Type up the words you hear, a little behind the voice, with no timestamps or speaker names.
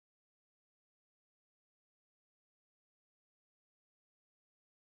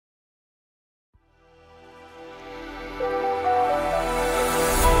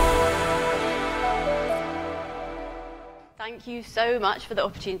Thank you so much for the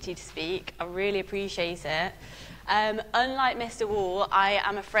opportunity to speak. I really appreciate it. Unlike Mr. Wall, I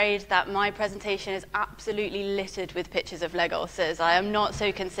am afraid that my presentation is absolutely littered with pictures of leg ulcers. I am not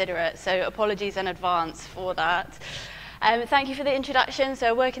so considerate, so apologies in advance for that. Thank you for the introduction. So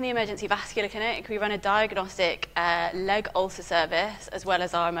I work in the emergency vascular clinic. We run a diagnostic leg ulcer service as well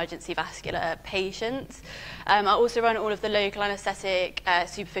as our emergency vascular patients. I also run all of the local anaesthetic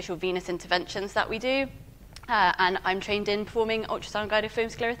superficial venous interventions that we do. And I'm trained in performing ultrasound-guided foam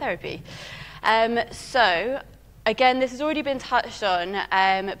sclerotherapy. So, again, this has already been touched on,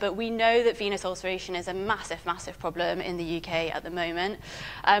 but we know that venous ulceration is a massive, massive problem in the UK at the moment.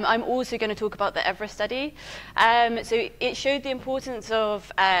 I'm also going to talk about the EVRA study. So it showed the importance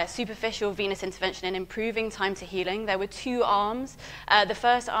of superficial venous intervention in improving time to healing. There were two arms. The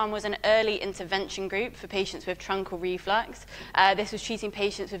first arm was an early intervention group for patients with truncal reflux. This was treating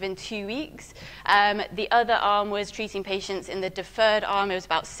patients within 2 weeks. The other arm was treating patients in the deferred arm. It was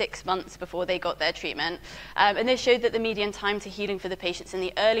about 6 months before they got their treatment. And this showed that the median time to healing for the patients in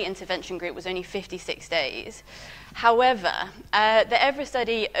the early intervention group was only 56 days. However, the EVRA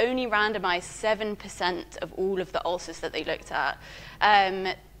study only randomized 7% of all of the ulcers that they looked at.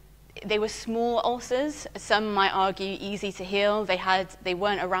 They were small ulcers. Some might argue easy to heal. They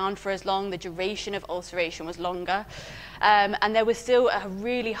weren't around for as long. The duration of ulceration was longer. And there was still a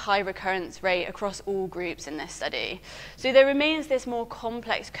really high recurrence rate across all groups in this study. So there remains this more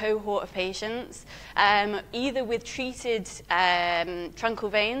complex cohort of patients, either with treated truncal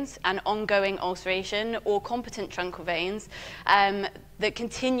veins and ongoing ulceration, or competent truncal veins that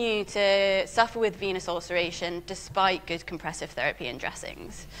continue to suffer with venous ulceration despite good compressive therapy and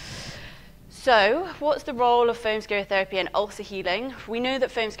dressings. So, what's the role of foam sclerotherapy in ulcer healing? We know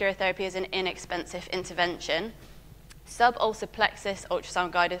that foam sclerotherapy is an inexpensive intervention. Sub-ulcer plexus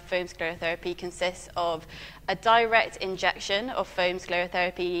ultrasound-guided foam sclerotherapy consists of a direct injection of foam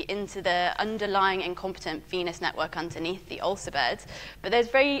sclerotherapy into the underlying incompetent venous network underneath the ulcer bed. But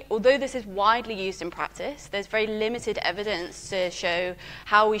although this is widely used in practice, there's very limited evidence to show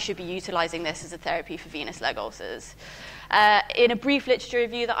how we should be utilizing this as a therapy for venous leg ulcers. In a brief literature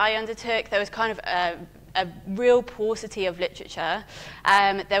review that I undertook, there was kind of a real paucity of literature.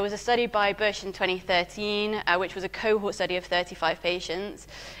 There was a study by Bush in 2013, which was a cohort study of 35 patients.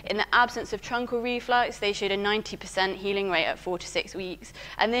 In the absence of truncal reflux, they showed a 90% healing rate at 4 to 6 weeks.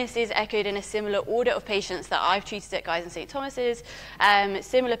 And this is echoed in a similar order of patients that I've treated at Guy's and St. Thomas's,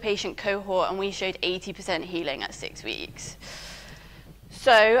 similar patient cohort, and we showed 80% healing at 6 weeks.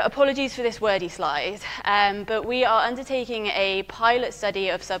 So, apologies for this wordy slide, but we are undertaking a pilot study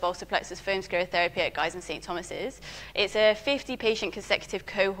of sub-ulcer plexus foam sclerotherapy at Guy's and St. Thomas's. It's a 50-patient consecutive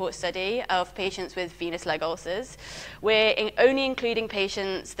cohort study of patients with venous leg ulcers. We're only including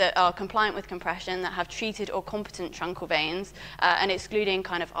patients that are compliant with compression, that have treated or competent truncal veins, and excluding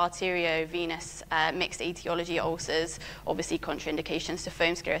kind of arteriovenous mixed etiology ulcers, obviously contraindications to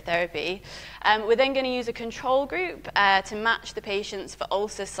foam sclerotherapy. We're then going to use a control group to match the patients for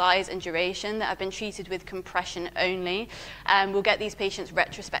ulcer size and duration that have been treated with compression only. We'll get these patients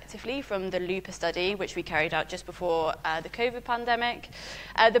retrospectively from the LUPA study, which we carried out just before the COVID pandemic.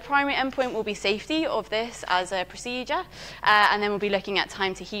 The primary endpoint will be safety of this as a procedure, and then we'll be looking at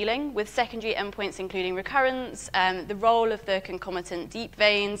time to healing, with secondary endpoints including recurrence, the role of the concomitant deep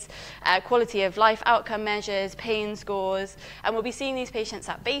veins, quality of life outcome measures, pain scores, and we'll be seeing these patients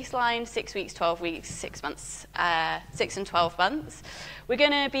at baseline, 6 weeks, 12 weeks, 6 months, 6 and 12 months. We're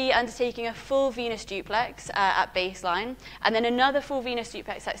going to be undertaking a full venous duplex at baseline, and then another full venous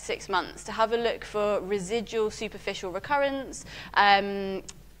duplex at 6 months to have a look for residual superficial recurrence. And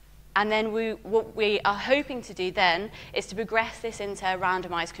then what we are hoping to do then is to progress this into a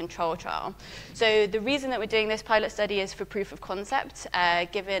randomized control trial. So the reason that we're doing this pilot study is for proof of concept,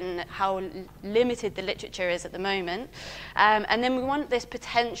 given how limited the literature is at the moment. And then we want this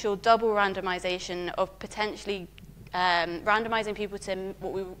potential double randomization of potentially randomizing people to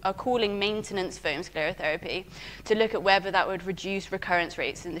what we are calling maintenance foam sclerotherapy to look at whether that would reduce recurrence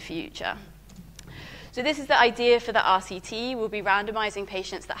rates in the future. So this is the idea for the RCT. We'll be randomizing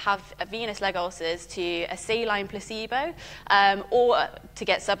patients that have venous leg ulcers to a saline placebo or to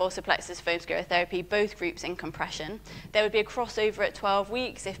get sub-ulcer plexus foam sclerotherapy, both groups in compression. There would be a crossover at 12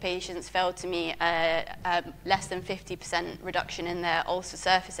 weeks if patients failed to meet less than 50% reduction in their ulcer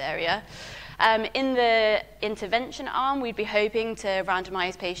surface area. In the intervention arm, we'd be hoping to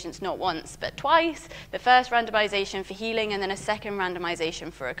randomize patients not once, but twice. The first randomization for healing and then a second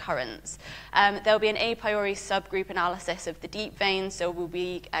randomization for recurrence. There'll be an a priori subgroup analysis of the deep veins, so we'll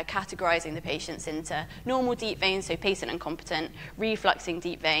be categorizing the patients into normal deep veins, so patent and competent, refluxing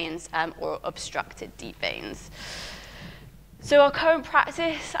deep veins, or obstructed deep veins. So our current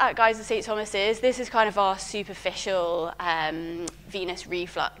practice at Guy's and St Thomas's, this is kind of our superficial venous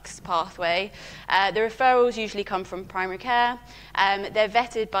reflux pathway. The referrals usually come from primary care. They're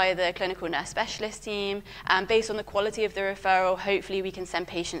vetted by the clinical nurse specialist team. Based on the quality of the referral, hopefully we can send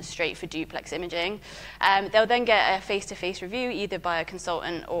patients straight for duplex imaging. They'll then get a face-to-face review either by a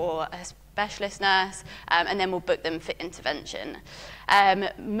consultant or a specialist nurse, and then we'll book them for intervention.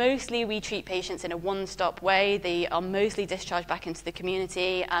 Mostly we treat patients in a one-stop way. They are mostly discharged back into the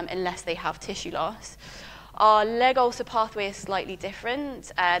community unless they have tissue loss. Our leg ulcer pathway is slightly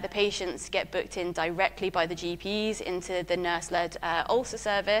different. The patients get booked in directly by the GPs into the nurse-led ulcer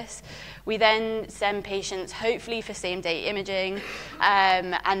service. We then send patients hopefully for same-day imaging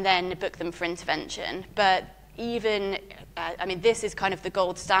and then book them for intervention. But even, I mean, this is kind of the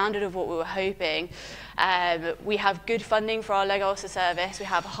gold standard of what we were hoping. We have good funding for our leg ulcer service. We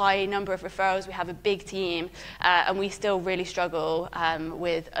have a high number of referrals. We have a big team. And we still really struggle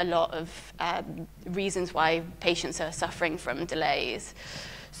with a lot of reasons why patients are suffering from delays.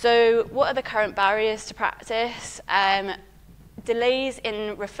 So what are the current barriers to practice? Delays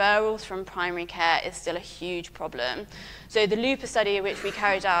in referrals from primary care is still a huge problem. So the lupus study, which we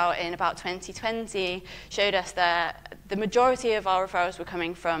carried out in about 2020, showed us that the majority of our referrals were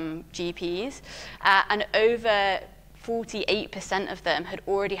coming from GPs, and over 48% of them had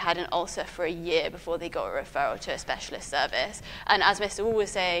already had an ulcer for a year before they got a referral to a specialist service. And as Mr. Wall was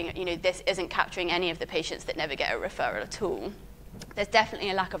saying, you know, this isn't capturing any of the patients that never get a referral at all. There's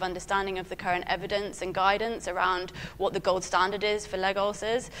definitely a lack of understanding of the current evidence and guidance around what the gold standard is for leg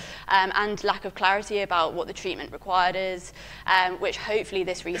ulcers, and lack of clarity about what the treatment required is, which hopefully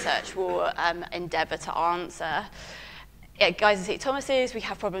this research will endeavour to answer. At Guy's and St Thomas's, we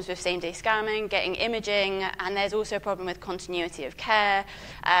have problems with same-day scamming, getting imaging, and there's also a problem with continuity of care.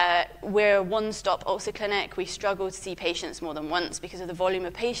 We're a one-stop ulcer clinic. We struggle to see patients more than once because of the volume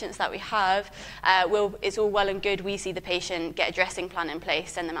of patients that we have. It's all well and good. We see the patient, get a dressing plan in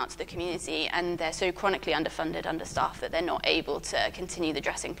place, send them out to the community, and they're so chronically underfunded, understaffed that they're not able to continue the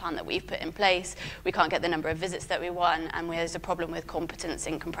dressing plan that we've put in place. We can't get the number of visits that we want, and there's a problem with competence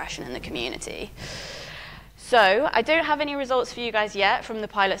and compression in the community. So I don't have any results for you guys yet from the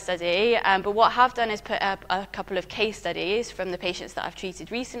pilot study, but what I have done is put up a couple of case studies from the patients that I've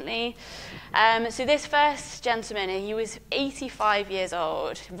treated recently. So this first gentleman, he was 85 years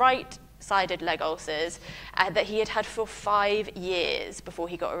old, right-sided leg ulcers that he had had for 5 years before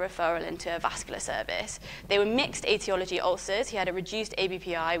he got a referral into a vascular service. They were mixed etiology ulcers. He had a reduced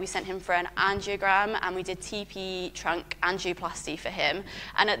ABPI. We sent him for an angiogram, and we did TP trunk angioplasty for him.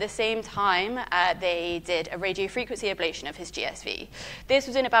 And at the same time, they did a radiofrequency ablation of his GSV. This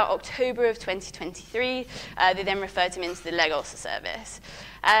was in about October of 2023. They then referred him into the leg ulcer service.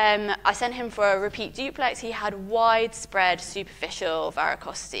 I sent him for a repeat duplex. He had widespread superficial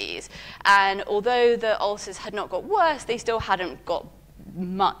varicosities. And although the ulcers had not got worse, they still hadn't got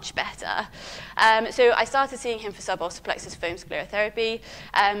much better. So I started seeing him for sub-ulcer plexus foam sclerotherapy.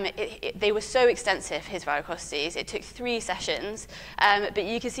 They were so extensive, his varicosities. It took 3 sessions, but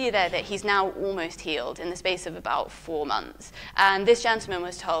you can see there that he's now almost healed in the space of about 4 months. And this gentleman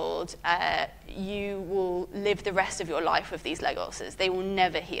was told, you will live the rest of your life with these leg ulcers. They will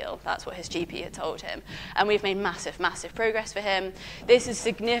never heal. That's what his GP had told him. And we've made massive, massive progress for him. This has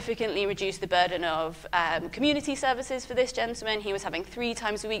significantly reduced the burden of community services for this gentleman. He was having 3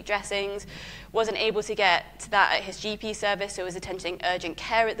 times a week dressings, wasn't able to get to that at his GP service, so was attending urgent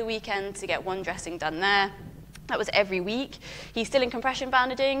care at the weekend to get 1 dressing done there. That was every week. He's still in compression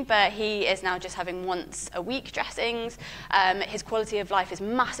bandaging, but he is now just having once a week dressings. His quality of life is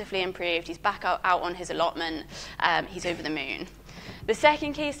massively improved. He's back out on his allotment. He's over the moon. The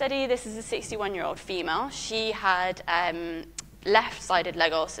second case study, this is a 61-year-old female. She had left-sided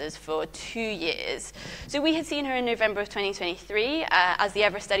leg ulcers for 2 years. So we had seen her in November of 2023. As the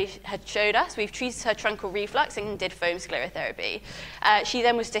EVRA study had showed us, we've treated her truncal reflux and did foam sclerotherapy. She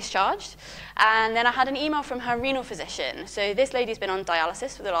then was discharged. And then I had an email from her renal physician. So this lady's been on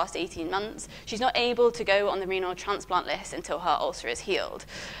dialysis for the last 18 months. She's not able to go on the renal transplant list until her ulcer is healed.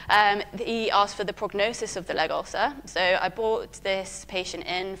 He asked for the prognosis of the leg ulcer. So I brought this patient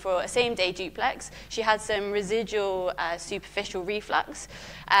in for a same-day duplex. She had some residual superficial reflux.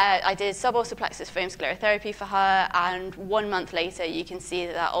 I did sub-ulcer plexus foam sclerotherapy for her, and 1 month later you can see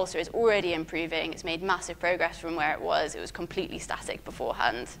that that ulcer is already improving. It's made massive progress from where it was. It was completely static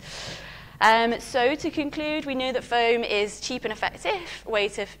beforehand. So to conclude, we know that foam is a cheap and effective way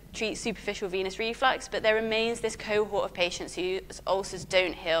to treat superficial venous reflux, but there remains this cohort of patients whose ulcers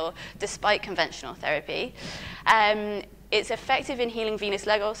don't heal despite conventional therapy. It's effective in healing venous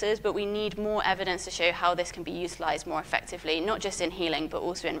leg ulcers, but we need more evidence to show how this can be utilised more effectively, not just in healing, but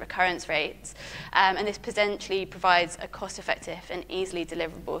also in recurrence rates. And this potentially provides a cost-effective and easily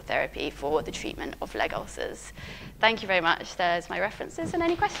deliverable therapy for the treatment of leg ulcers. Thank you very much. There's my references and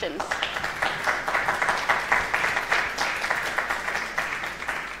any questions.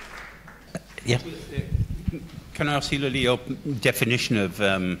 Yeah. Can I ask you, Lily, your definition of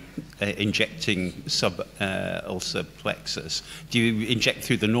injecting sub-ulcer plexus? Do you inject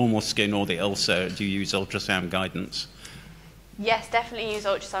through the normal skin or the ulcer? Do you use ultrasound guidance? Yes, definitely use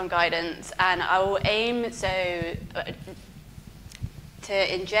ultrasound guidance, and I will aim to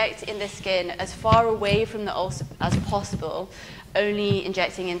inject in the skin as far away from the ulcer as possible, only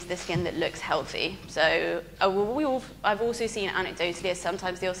injecting into the skin that looks healthy. So I've also seen anecdotally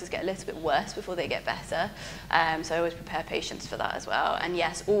sometimes the ulcers get a little bit worse before they get better. So I always prepare patients for that as well. And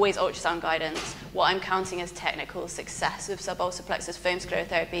yes, always ultrasound guidance. What I'm counting as technical success with sub-ulcer plexus foam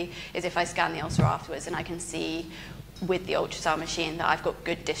sclerotherapy is if I scan the ulcer afterwards and I can see with the ultrasound machine that I've got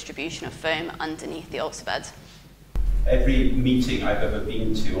good distribution of foam underneath the ulcer bed. Every meeting I've ever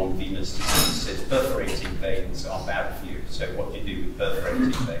been to on venous disease says perforating veins are bad for you. So what do you do with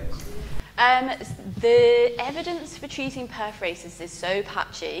perforating veins? The evidence for treating perforators is so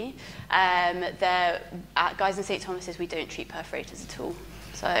patchy. At Guy's and St Thomas's, we don't treat perforators at all.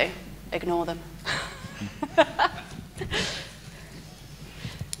 So ignore them.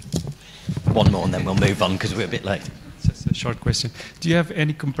 One more and then we'll move on because we're a bit late. Just a short question. Do you have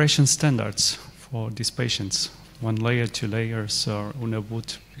any compression standards for these patients? 1 layer, 2 layers, or una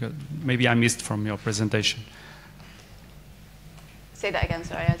boot? Maybe I missed from your presentation. Say that again,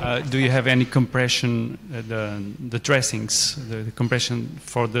 sorry. Do you have any compression, the dressings, the compression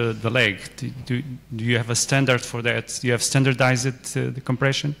for the leg? Do you have a standard for that? Do you have standardized the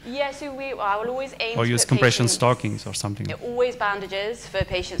compression? Yeah, so I will always aim or to use put compression patients, stockings or something? Always bandages for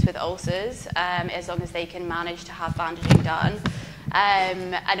patients with ulcers, as long as they can manage to have bandaging done.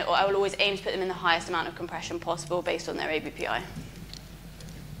 And I will always aim to put them in the highest amount of compression possible based on their ABPI.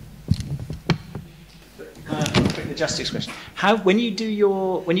 Quick logistics question. When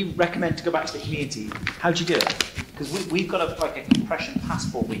you recommend to go back to the community, how do you do it? Because we've got a compression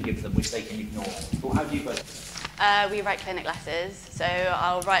passport we give them, which they can ignore. But how do you guys? We write clinic letters. So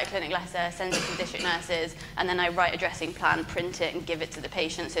I'll write a clinic letter, send it to the district nurses, and then I write a dressing plan, print it, and give it to the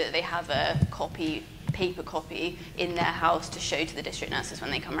patient so that they have a paper copy in their house to show to the district nurses when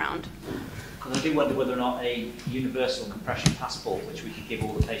they come around. Because I do wonder whether or not a universal compression passport, which we could give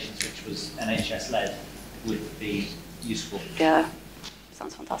all the patients, which was NHS-led, would be useful. Yeah,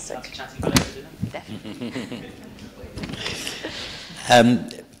 sounds fantastic. That's a chatting about it, isn't it? Definitely.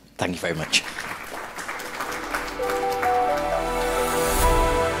 Thank you very much.